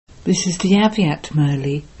This is the Aviat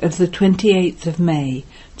Murli of the 28th of May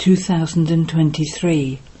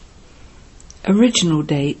 2023. Original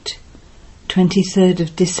date 23rd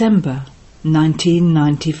of December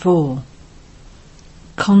 1994.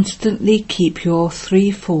 Constantly keep your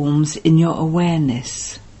three forms in your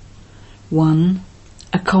awareness. 1.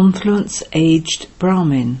 A confluence-aged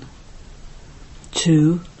Brahmin.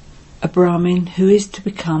 2. A Brahmin who is to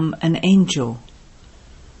become an angel.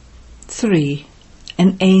 3.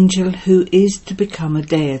 An angel who is to become a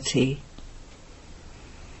deity.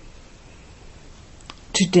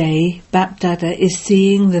 Today, Bapdada is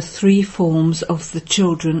seeing the three forms of the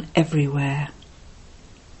children everywhere.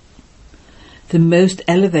 The most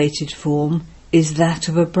elevated form is that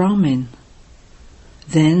of a Brahmin,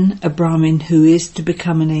 then a Brahmin who is to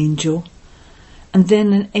become an angel, and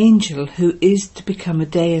then an angel who is to become a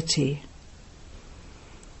deity.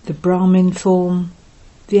 The Brahmin form,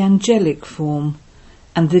 the angelic form,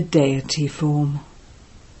 and the deity form.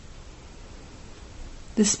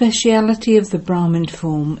 The speciality of the Brahmin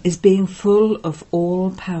form is being full of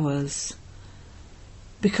all powers,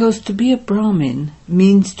 because to be a Brahmin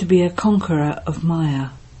means to be a conqueror of Maya.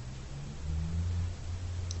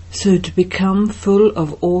 So to become full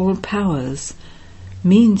of all powers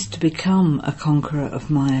means to become a conqueror of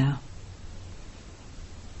Maya.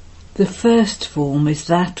 The first form is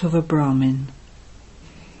that of a Brahmin.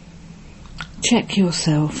 Check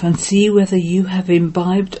yourself and see whether you have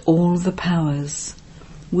imbibed all the powers,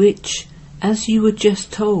 which, as you were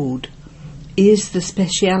just told, is the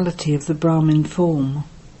speciality of the Brahmin form.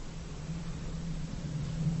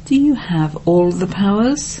 Do you have all the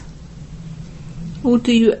powers? Or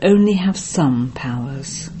do you only have some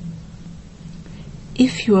powers?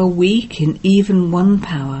 If you are weak in even one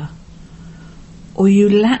power, or you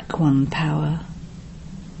lack one power,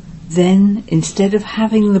 then, instead of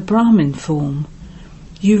having the Brahmin form,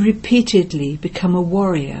 you repeatedly become a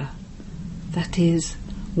warrior, that is,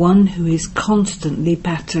 one who is constantly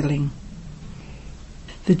battling.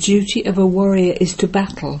 The duty of a warrior is to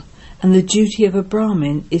battle, and the duty of a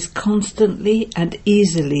Brahmin is constantly and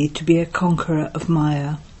easily to be a conqueror of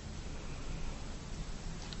Maya.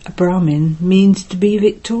 A Brahmin means to be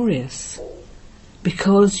victorious,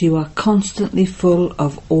 because you are constantly full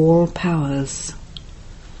of all powers.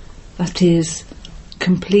 That is,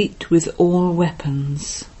 complete with all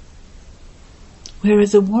weapons.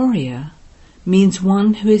 Whereas a warrior means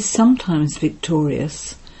one who is sometimes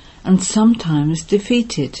victorious and sometimes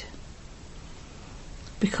defeated.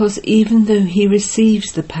 Because even though he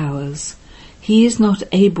receives the powers, he is not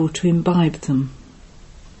able to imbibe them.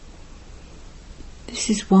 This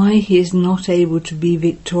is why he is not able to be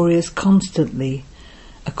victorious constantly,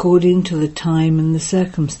 according to the time and the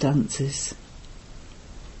circumstances.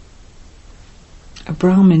 A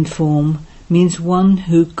Brahmin form means one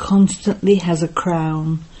who constantly has a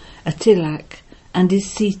crown, a tilak, and is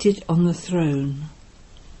seated on the throne.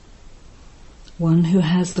 One who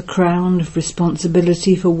has the crown of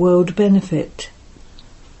responsibility for world benefit.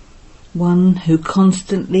 One who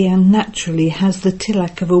constantly and naturally has the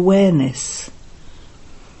tilak of awareness.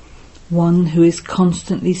 One who is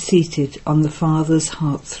constantly seated on the Father's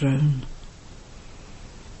heart throne.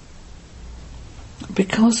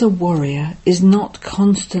 Because a warrior is not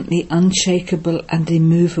constantly unshakable and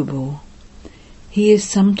immovable, he is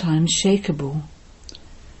sometimes shakeable,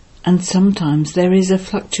 and sometimes there is a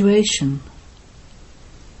fluctuation.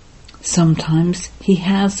 Sometimes he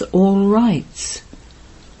has all rights,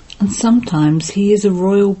 and sometimes he is a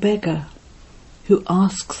royal beggar who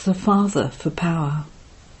asks the Father for power.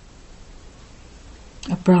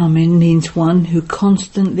 A Brahmin means one who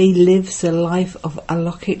constantly lives a life of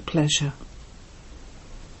alokik pleasure.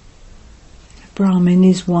 Brahmin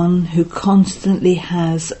is one who constantly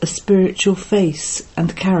has a spiritual face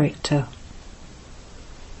and character.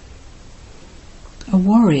 A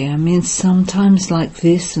warrior means sometimes like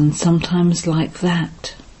this and sometimes like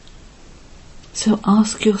that. So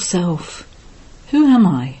ask yourself, who am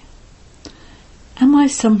I? Am I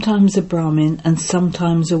sometimes a Brahmin and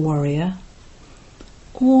sometimes a warrior?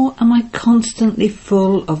 Or am I constantly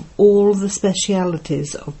full of all the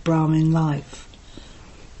specialities of Brahmin life?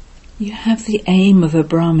 You have the aim of a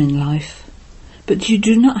Brahmin life, but you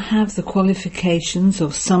do not have the qualifications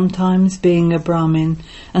of sometimes being a Brahmin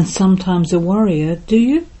and sometimes a warrior, do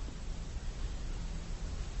you?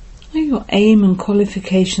 Are your aim and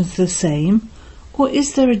qualifications the same, or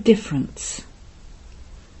is there a difference?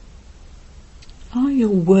 Are your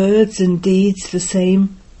words and deeds the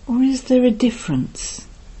same, or is there a difference?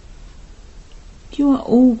 You are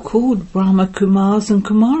all called Brahma Kumaris and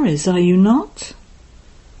Kumaris, are you not?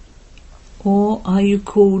 Or are you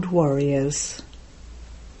called warriors?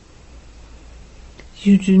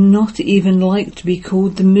 You do not even like to be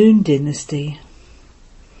called the Moon Dynasty.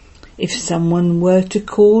 If someone were to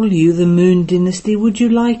call you the Moon Dynasty, would you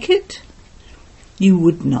like it? You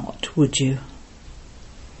would not, would you?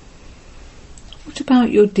 What about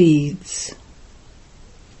your deeds?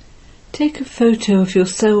 Take a photo of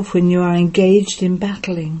yourself when you are engaged in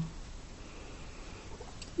battling.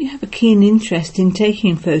 You have a keen interest in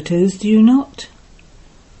taking photos, do you not?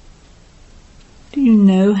 Do you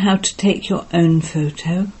know how to take your own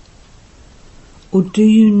photo? Or do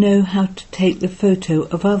you know how to take the photo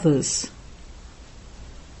of others?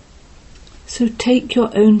 So take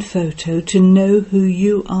your own photo to know who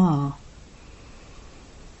you are.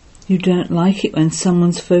 You don't like it when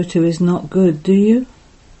someone's photo is not good, do you?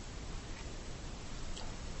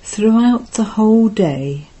 Throughout the whole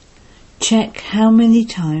day, check how many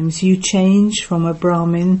times you change from a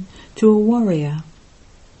Brahmin to a warrior.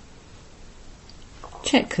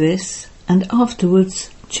 Check this and afterwards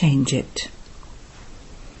change it.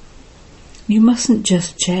 You mustn't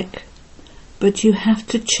just check, but you have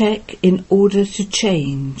to check in order to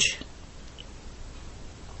change.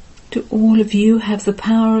 Do all of you have the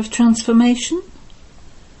power of transformation?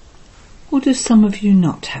 Or do some of you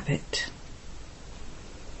not have it?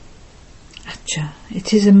 Acha,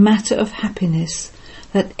 it is a matter of happiness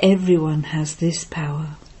that everyone has this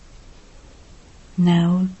power.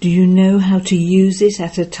 Now, do you know how to use it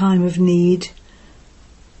at a time of need?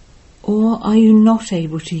 Or are you not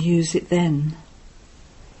able to use it then?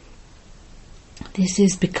 This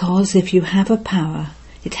is because if you have a power,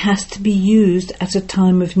 it has to be used at a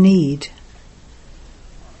time of need.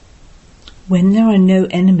 When there are no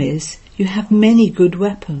enemies, you have many good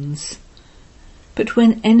weapons. But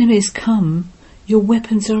when enemies come, your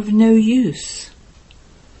weapons are of no use.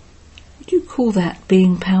 Would you call that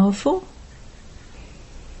being powerful?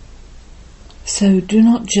 So do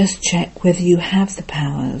not just check whether you have the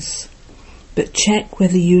powers, but check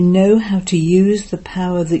whether you know how to use the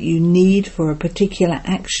power that you need for a particular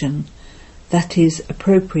action that is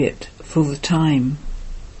appropriate for the time.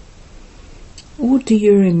 Or do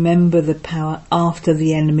you remember the power after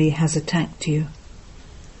the enemy has attacked you?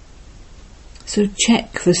 So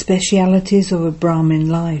check the specialities of a Brahmin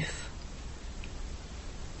life.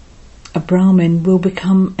 A Brahmin will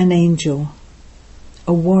become an angel.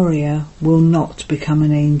 A warrior will not become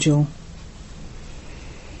an angel.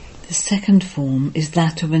 The second form is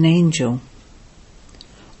that of an angel.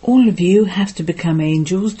 All of you have to become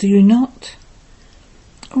angels, do you not?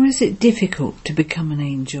 Or is it difficult to become an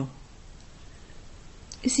angel?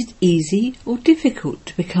 Is it easy or difficult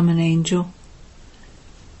to become an angel?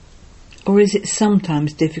 Or is it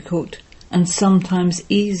sometimes difficult and sometimes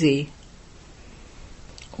easy?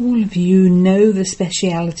 All of you know the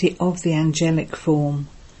speciality of the angelic form.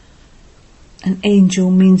 An angel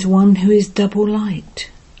means one who is double light.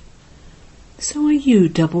 So are you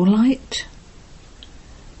double light?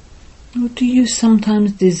 Or do you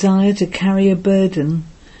sometimes desire to carry a burden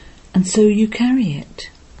and so you carry it?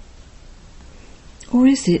 Or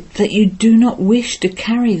is it that you do not wish to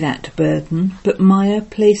carry that burden, but Maya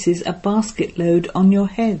places a basket load on your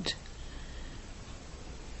head?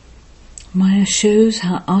 Maya shows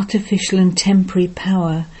her artificial and temporary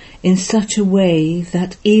power in such a way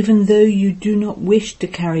that even though you do not wish to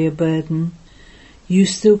carry a burden, you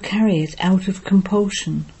still carry it out of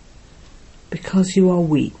compulsion, because you are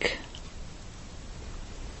weak.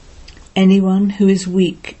 Anyone who is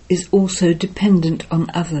weak is also dependent on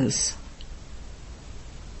others.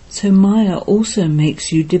 So Maya also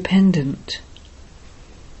makes you dependent.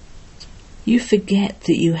 You forget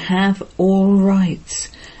that you have all rights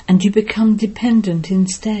and you become dependent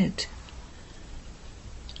instead.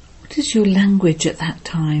 What is your language at that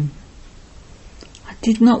time? I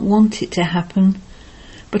did not want it to happen,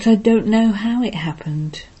 but I don't know how it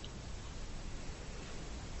happened.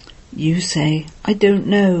 You say, I don't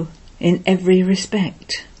know, in every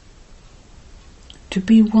respect. To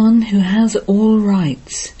be one who has all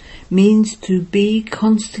rights means to be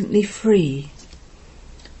constantly free,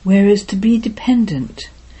 whereas to be dependent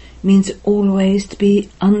means always to be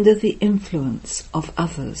under the influence of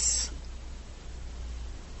others.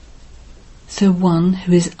 So one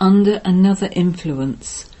who is under another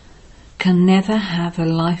influence can never have a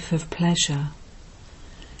life of pleasure.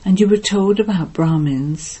 And you were told about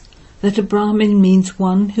Brahmins that a Brahmin means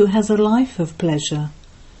one who has a life of pleasure.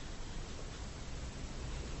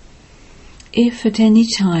 If at any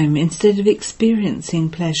time, instead of experiencing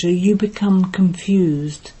pleasure, you become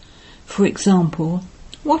confused, for example,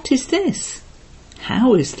 what is this?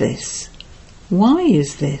 How is this? Why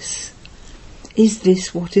is this? Is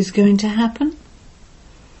this what is going to happen?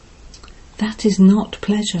 That is not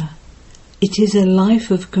pleasure. it is a life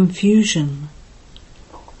of confusion.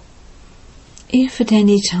 If at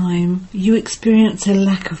any time you experience a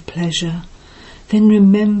lack of pleasure, then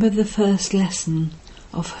remember the first lesson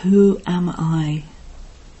of who am I?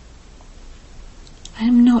 I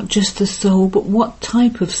am not just a soul, but what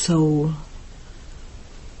type of soul?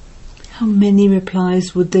 How many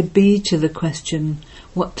replies would there be to the question,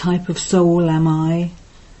 what type of soul am I?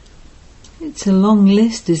 It's a long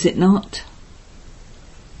list, is it not?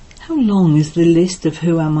 How long is the list of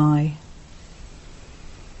who am I?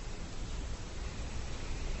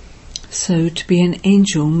 So to be an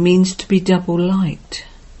angel means to be double light.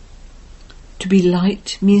 To be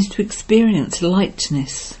light means to experience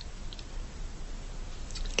lightness.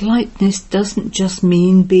 Lightness doesn't just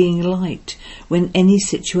mean being light when any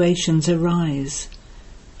situations arise,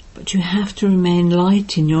 but you have to remain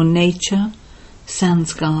light in your nature,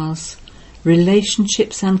 sanskars,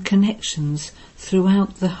 relationships and connections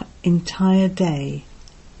throughout the entire day.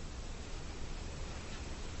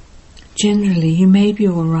 Generally, you may be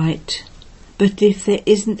all right, but if there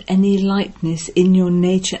isn't any lightness in your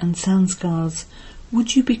nature and sanskars,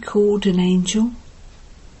 would you be called an angel?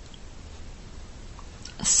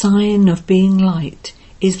 A sign of being light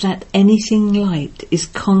is that anything light is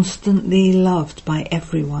constantly loved by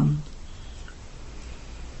everyone.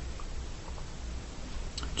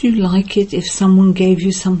 Do you like it if someone gave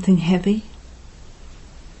you something heavy?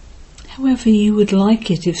 However, you would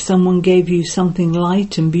like it if someone gave you something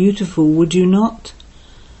light and beautiful, would you not?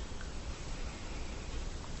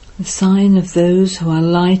 The sign of those who are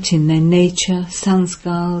light in their nature,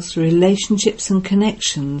 sanskars, relationships and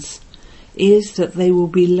connections is that they will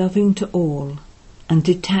be loving to all and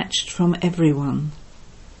detached from everyone,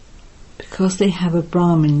 because they have a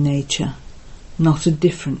Brahmin nature, not a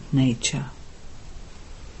different nature.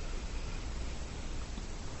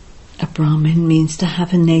 A Brahmin means to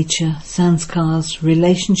have a nature, sanskars,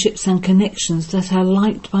 relationships and connections that are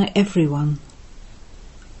liked by everyone.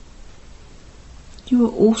 You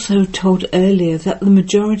were also told earlier that the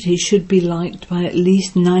majority should be liked by at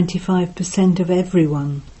least 95% of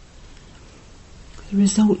everyone. The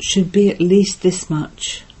result should be at least this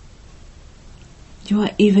much. You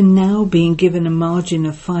are even now being given a margin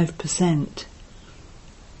of 5%.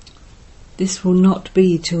 This will not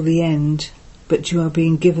be till the end, but you are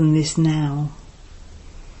being given this now.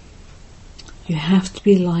 You have to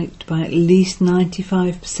be liked by at least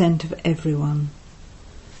 95% of everyone.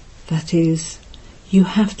 That is, you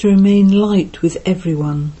have to remain light with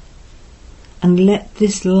everyone, and let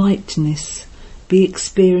this lightness be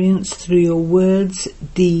experienced through your words,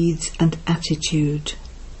 deeds and attitude.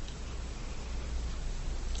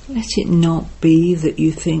 Let it not be that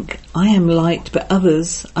you think, I am light but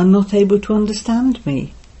others are not able to understand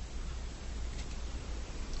me.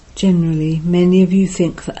 Generally, many of you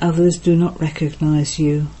think that others do not recognize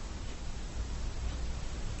you.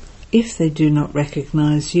 If they do not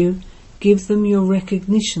recognize you, give them your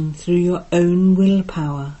recognition through your own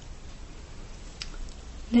willpower.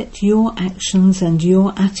 Let your actions and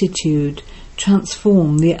your attitude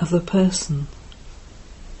transform the other person.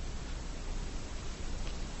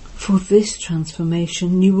 For this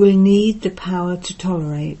transformation, you will need the power to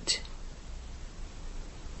tolerate.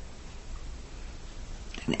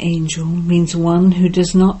 An angel means one who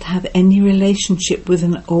does not have any relationship with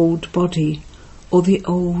an old body or the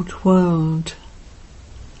old world.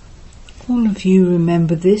 All of you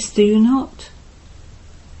remember this, do you not?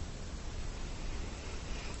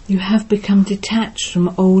 You have become detached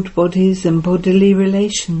from old bodies and bodily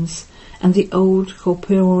relations and the old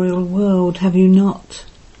corporeal world, have you not?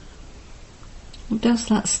 Or does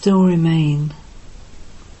that still remain?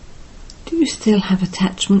 Do you still have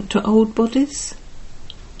attachment to old bodies?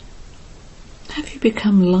 Have you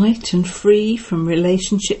become light and free from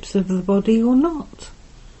relationships of the body or not?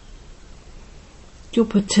 Your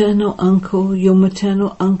paternal uncle, your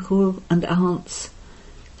maternal uncle and aunts,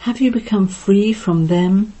 have you become free from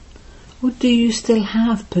them? Or do you still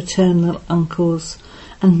have paternal uncles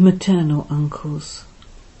and maternal uncles?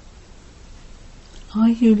 Are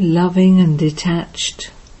you loving and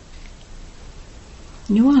detached?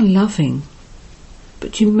 You are loving,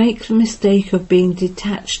 but you make the mistake of being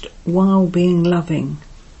detached while being loving.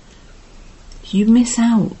 You miss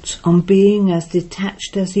out on being as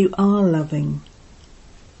detached as you are loving.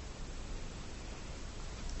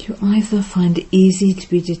 You either find it easy to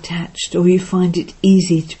be detached or you find it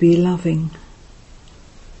easy to be loving.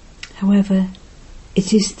 However,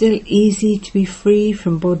 it is still easy to be free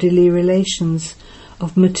from bodily relations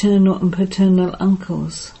of maternal and paternal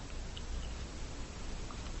uncles.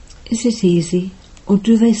 Is it easy, or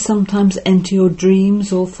do they sometimes enter your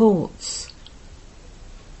dreams or thoughts?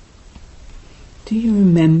 Do you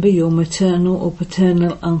remember your maternal or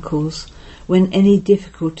paternal uncles when any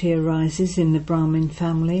difficulty arises in the Brahmin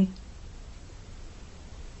family?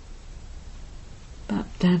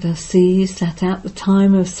 Bapdada sees that at the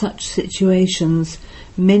time of such situations,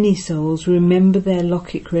 many souls remember their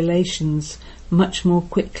Lokik relations much more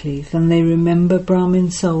quickly than they remember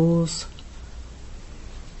Brahmin souls.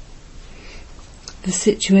 The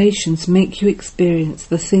situations make you experience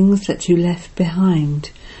the things that you left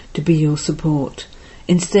behind to be your support,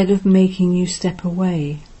 instead of making you step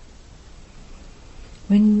away.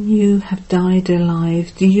 When you have died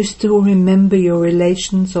alive, do you still remember your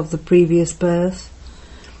relations of the previous birth?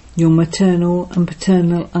 Your maternal and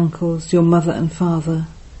paternal uncles, your mother and father?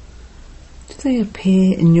 Do they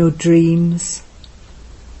appear in your dreams?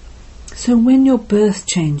 So when your birth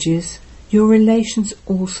changes, your relations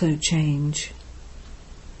also change.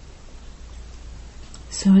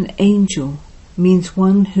 So an angel means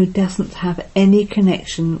one who doesn't have any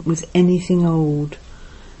connection with anything old,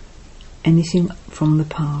 anything from the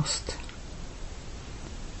past.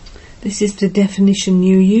 This is the definition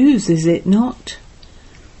you use, is it not?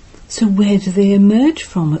 So where do they emerge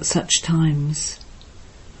from at such times?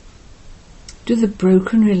 Do the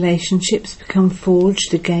broken relationships become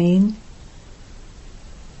forged again?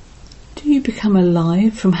 Do you become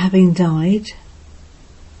alive from having died?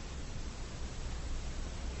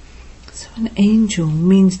 So an angel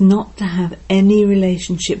means not to have any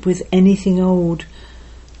relationship with anything old,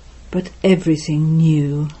 but everything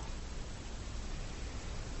new.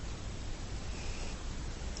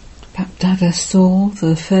 Bapdada saw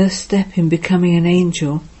the first step in becoming an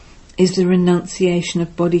angel is the renunciation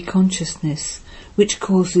of body consciousness, which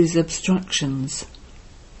causes obstructions.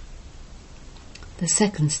 The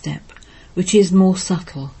second step, which is more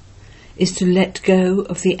subtle, is to let go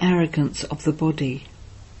of the arrogance of the body.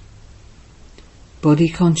 Body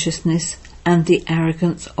consciousness and the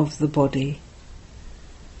arrogance of the body.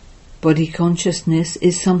 Body consciousness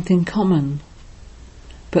is something common,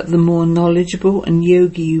 but the more knowledgeable and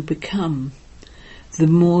yogi you become, the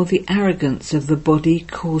more the arrogance of the body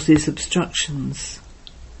causes obstructions.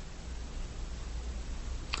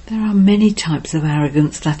 There are many types of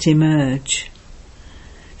arrogance that emerge.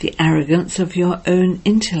 The arrogance of your own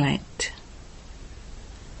intellect,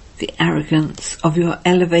 the arrogance of your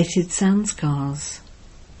elevated sanskars,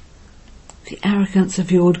 the arrogance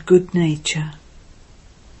of your good nature,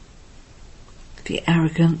 the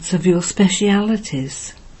arrogance of your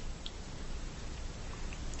specialities,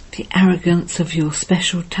 the arrogance of your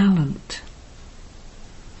special talent,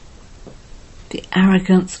 the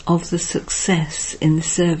arrogance of the success in the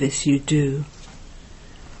service you do.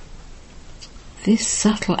 This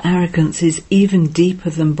subtle arrogance is even deeper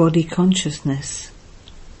than body consciousness.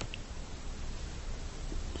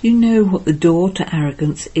 You know what the door to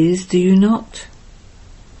arrogance is, do you not?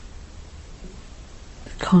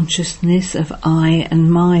 The consciousness of I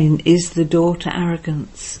and mine is the door to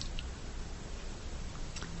arrogance.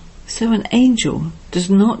 So an angel does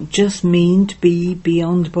not just mean to be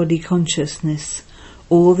beyond body consciousness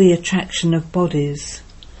or the attraction of bodies,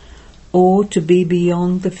 or to be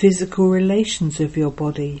beyond the physical relations of your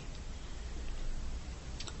body.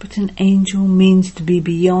 But an angel means to be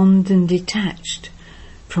beyond and detached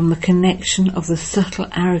from the connection of the subtle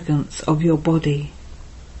arrogance of your body.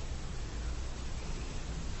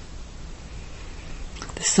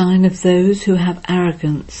 The sign of those who have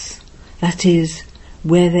arrogance, that is,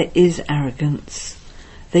 where there is arrogance,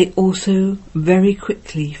 they also very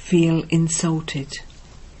quickly feel insulted.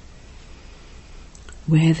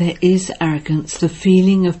 Where there is arrogance, the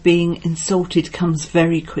feeling of being insulted comes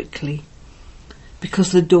very quickly,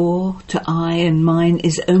 because the door to I and mine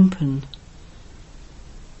is open.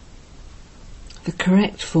 The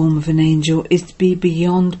correct form of an angel is to be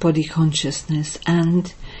beyond body consciousness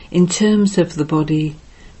and, in terms of the body,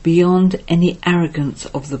 beyond any arrogance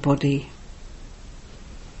of the body.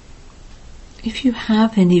 If you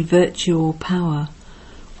have any virtue or power,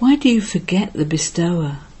 why do you forget the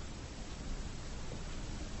bestower?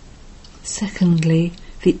 Secondly,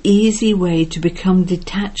 the easy way to become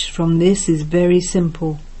detached from this is very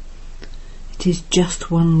simple. It is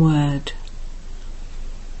just one word.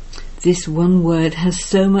 This one word has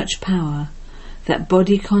so much power that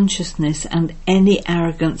body consciousness and any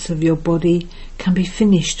arrogance of your body can be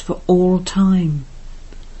finished for all time.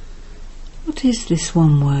 What is this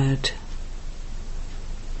one word?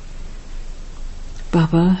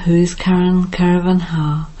 Baba, who is Karan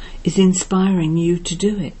Karavanha, is inspiring you to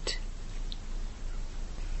do it.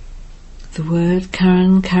 The word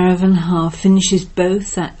Karan Karavanha finishes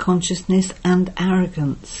both that consciousness and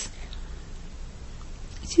arrogance.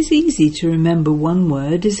 It is easy to remember one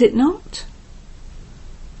word, is it not?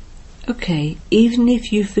 Okay, even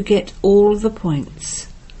if you forget all the points,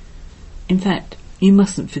 in fact, you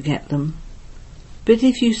mustn't forget them, but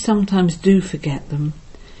if you sometimes do forget them,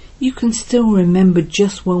 you can still remember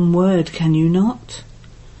just one word, can you not?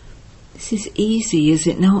 This is easy, is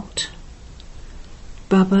it not?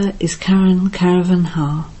 Baba is Karan Karavan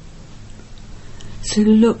Ha. So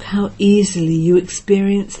look how easily you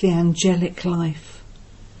experience the angelic life.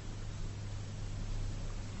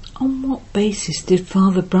 On what basis did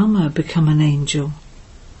Father Brahma become an angel?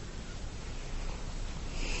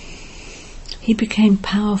 He became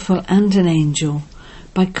powerful and an angel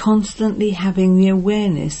by constantly having the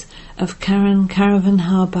awareness of Karan Karavan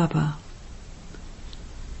Ha Baba.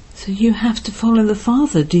 So you have to follow the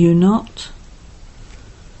Father, do you not?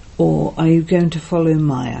 Or are you going to follow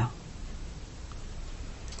Maya?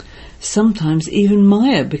 Sometimes even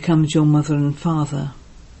Maya becomes your mother and father.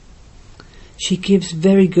 She gives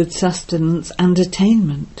very good sustenance and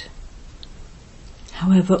attainment.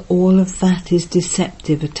 However, all of that is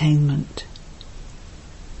deceptive attainment.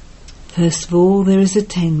 First of all, there is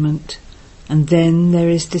attainment, and then there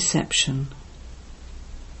is deception.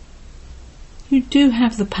 You do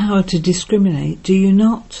have the power to discriminate, do you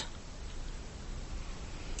not?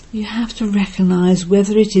 You have to recognize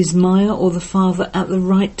whether it is Maya or the Father at the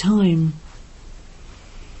right time.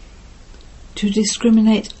 To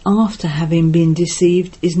discriminate after having been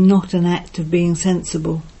deceived is not an act of being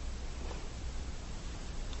sensible.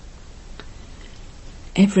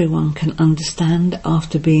 Everyone can understand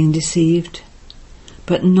after being deceived,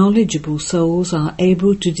 but knowledgeable souls are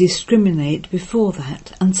able to discriminate before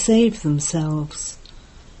that and save themselves.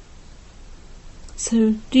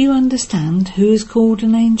 So, do you understand who is called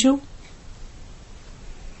an angel?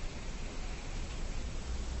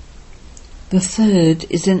 The third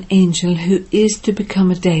is an angel who is to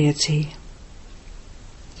become a deity.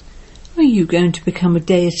 Are you going to become a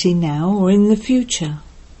deity now or in the future?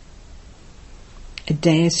 A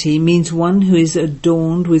deity means one who is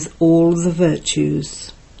adorned with all the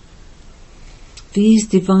virtues. These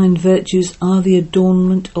divine virtues are the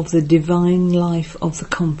adornment of the divine life of the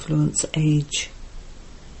confluence age.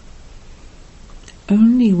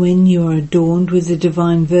 Only when you are adorned with the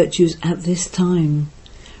divine virtues at this time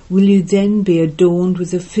will you then be adorned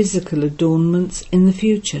with the physical adornments in the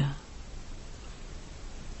future.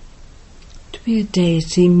 To be a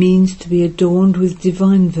deity means to be adorned with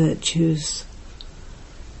divine virtues.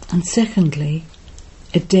 And secondly,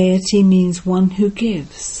 a deity means one who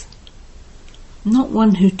gives. Not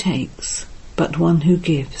one who takes, but one who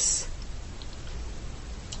gives.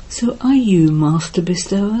 So are you master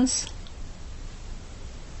bestowers?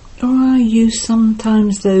 Or are you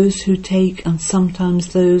sometimes those who take and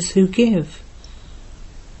sometimes those who give?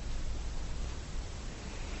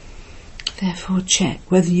 Therefore check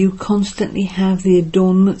whether you constantly have the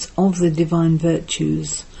adornments of the divine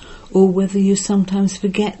virtues, or whether you sometimes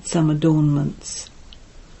forget some adornments.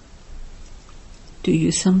 Do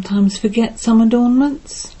you sometimes forget some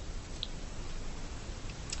adornments?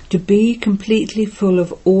 To be completely full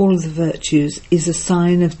of all the virtues is a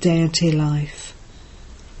sign of deity life.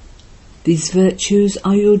 These virtues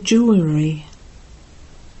are your jewellery.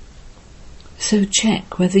 So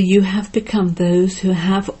check whether you have become those who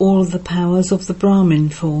have all the powers of the Brahmin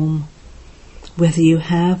form, whether you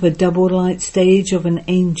have a double light stage of an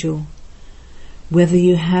angel, whether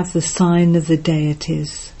you have the sign of the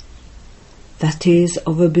deities, that is,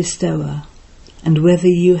 of a bestower, and whether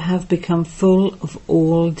you have become full of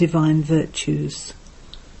all divine virtues.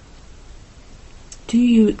 Do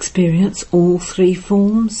you experience all three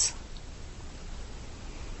forms?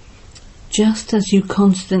 Just as you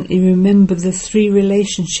constantly remember the three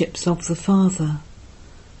relationships of the Father,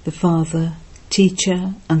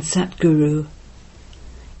 Teacher and Satguru,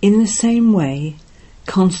 in the same way,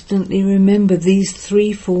 constantly remember these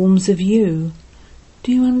three forms of you.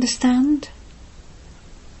 Do you understand?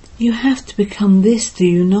 You have to become this, do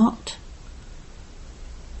you not?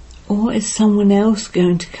 Or is someone else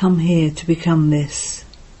going to come here to become this?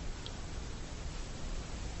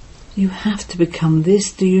 You have to become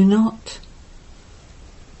this, do you not?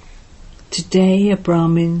 Today a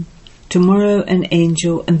Brahmin, tomorrow an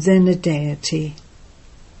angel, and then a deity.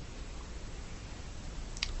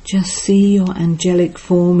 Just see your angelic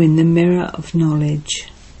form in the mirror of knowledge.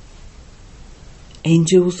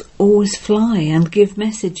 Angels always fly and give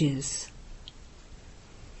messages.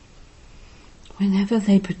 Whenever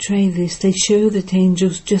they portray this, they show that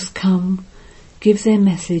angels just come, give their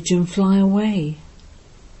message and fly away.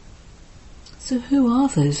 So who are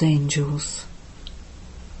those angels?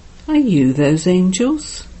 Are you those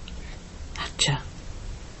angels? Acha.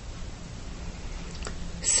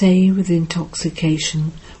 Say with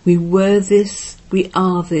intoxication, We were this, we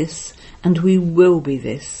are this, and we will be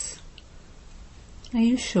this. Are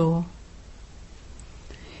you sure?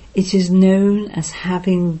 It is known as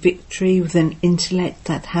having victory with an intellect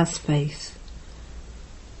that has faith.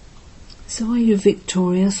 So are you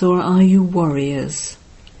victorious or are you warriors?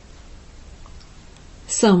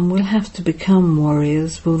 Some will have to become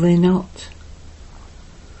warriors, will they not?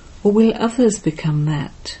 Or will others become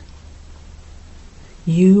that?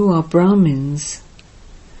 You are Brahmins.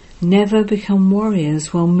 Never become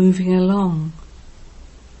warriors while moving along.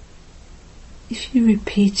 If you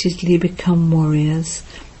repeatedly become warriors,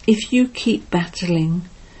 if you keep battling,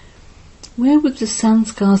 where would the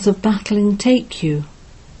sanskars of battling take you?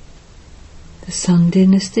 The Sun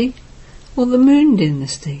Dynasty or the Moon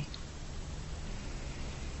Dynasty?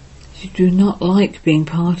 You do not like being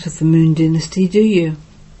part of the Moon Dynasty, do you?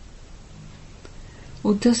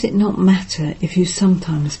 Or does it not matter if you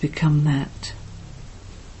sometimes become that?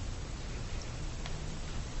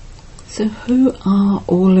 So who are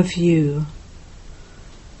all of you?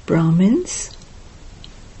 Brahmins?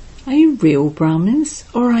 Are you real Brahmins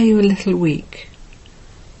or are you a little weak?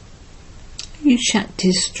 Are you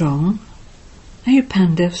Shaktis strong? Are you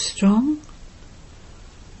Pandavas strong?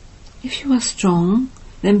 If you are strong,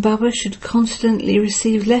 then Baba should constantly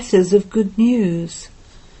receive letters of good news.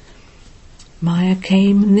 Maya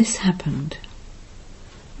came and this happened.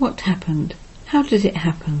 What happened? How did it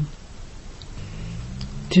happen?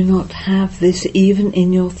 Do not have this even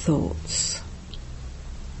in your thoughts.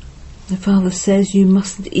 The Father says you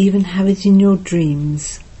mustn't even have it in your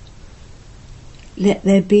dreams. Let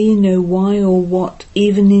there be no why or what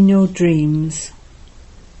even in your dreams.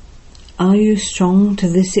 Are you strong to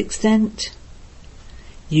this extent?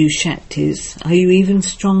 You Shaktis, are you even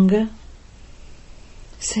stronger?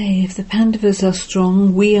 Say, if the Pandavas are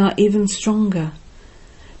strong, we are even stronger,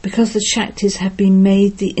 because the Shaktis have been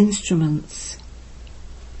made the instruments.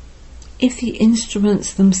 If the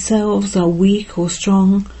instruments themselves are weak or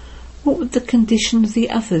strong, what would the condition of the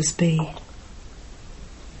others be?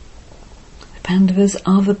 The Pandavas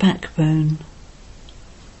are the backbone.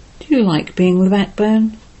 Do you like being the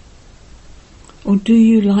backbone? Or do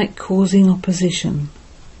you like causing opposition?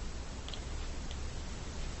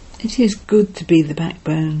 It is good to be the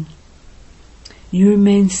backbone. You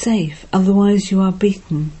remain safe, otherwise you are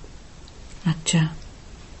beaten. Acha.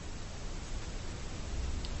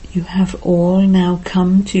 You have all now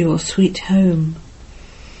come to your sweet home.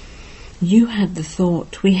 You had the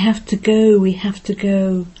thought, we have to go, we have to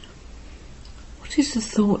go. What is the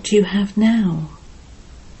thought you have now?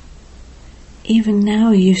 Even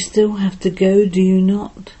now you still have to go, do you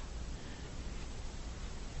not?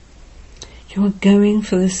 You are going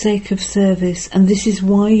for the sake of service, and this is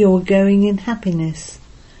why you are going in happiness.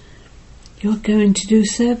 You are going to do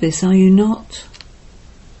service, are you not?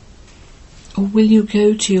 Or will you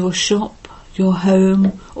go to your shop, your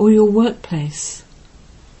home, or your workplace?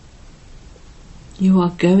 You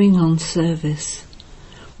are going on service.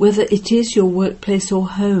 Whether it is your workplace or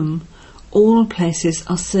home, all places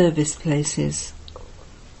are service places.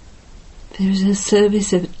 There is a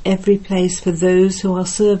service at every place for those who are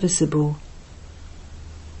serviceable.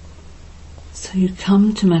 So you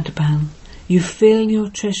come to Madhaban, you fill your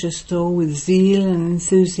treasure store with zeal and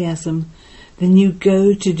enthusiasm, then you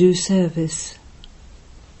go to do service.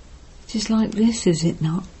 It is like this, is it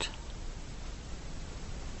not?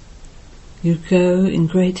 You go in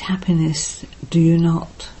great happiness, do you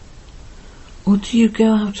not? Or do you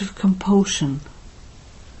go out of compulsion?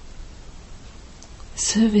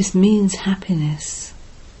 Service means happiness.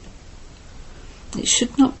 It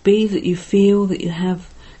should not be that you feel that you have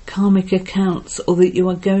karmic accounts or that you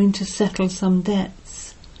are going to settle some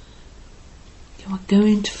debts. You are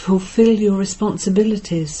going to fulfill your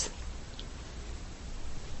responsibilities.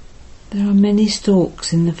 There are many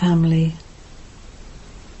storks in the family.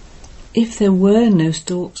 If there were no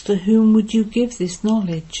storks, to whom would you give this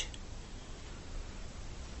knowledge?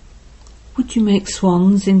 Would you make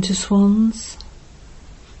swans into swans?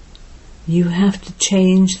 You have to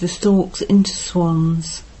change the storks into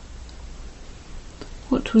swans.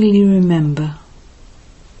 What will you remember?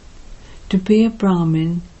 To be a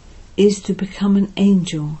Brahmin is to become an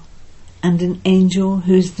angel, and an angel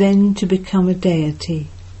who is then to become a deity.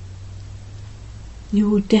 You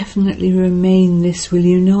will definitely remain this, will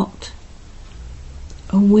you not?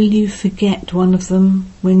 Or will you forget one of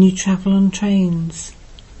them when you travel on trains?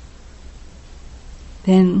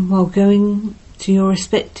 Then, while going to your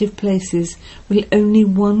respective places, will only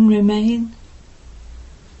one remain?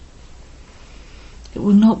 It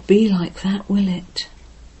will not be like that, will it?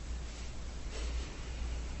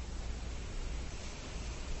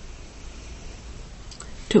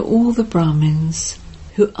 To all the Brahmins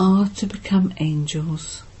who are to become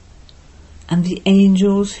angels, and the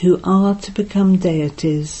angels who are to become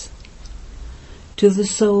deities, to the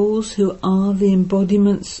souls who are the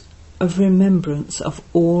embodiments of remembrance of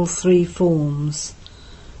all three forms,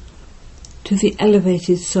 to the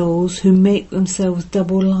elevated souls who make themselves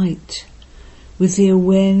double light with the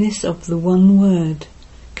awareness of the one word,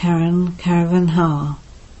 Karan Karavanha,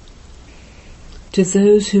 to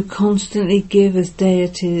those who constantly give as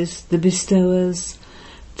deities, the bestowers,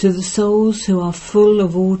 to the souls who are full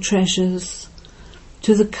of all treasures,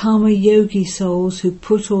 to the karma yogi souls who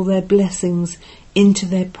put all their blessings into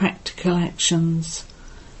their practical actions,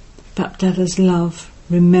 Bapdada's love,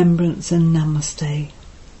 remembrance and namaste.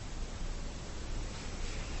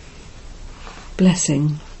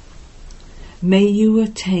 Blessing. May you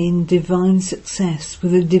attain divine success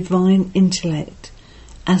with a divine intellect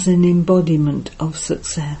as an embodiment of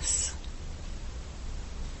success.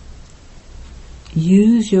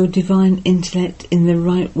 Use your divine intellect in the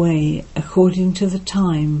right way according to the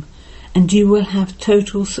time, and you will have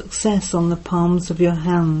total success on the palms of your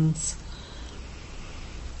hands.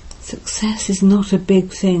 Success is not a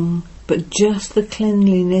big thing, but just the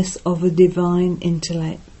cleanliness of a divine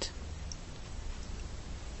intellect.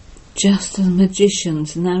 Just as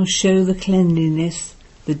magicians now show the cleanliness,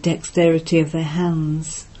 the dexterity of their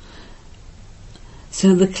hands,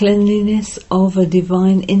 so the cleanliness of a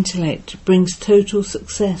divine intellect brings total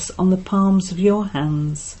success on the palms of your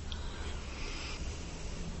hands.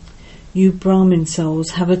 You Brahmin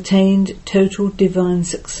souls have attained total divine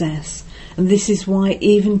success, and this is why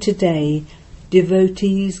even today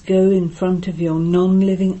devotees go in front of your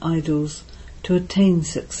non-living idols to attain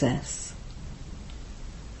success.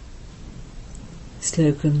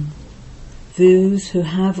 Slogan. Those who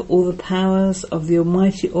have all the powers of the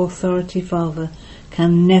Almighty Authority Father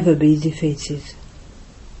can never be defeated.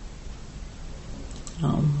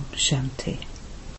 Om Shanti.